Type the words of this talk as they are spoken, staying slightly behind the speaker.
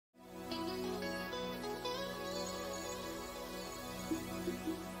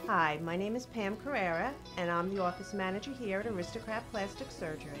Hi, my name is Pam Carrera, and I'm the office manager here at Aristocrat Plastic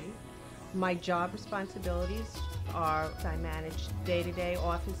Surgery. My job responsibilities are I manage day-to-day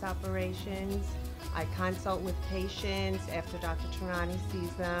office operations. I consult with patients after Dr. Tehrani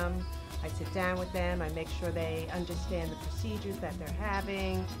sees them. I sit down with them. I make sure they understand the procedures that they're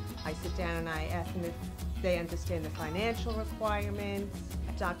having. I sit down and I ask them if they understand the financial requirements.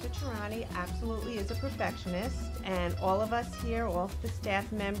 Dr. Tehrani absolutely is a perfectionist, and all of us here, all the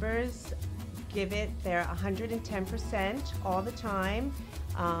staff members, give it their 110% all the time.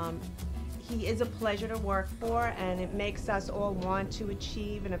 He is a pleasure to work for, and it makes us all want to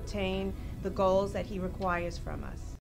achieve and obtain the goals that he requires from us.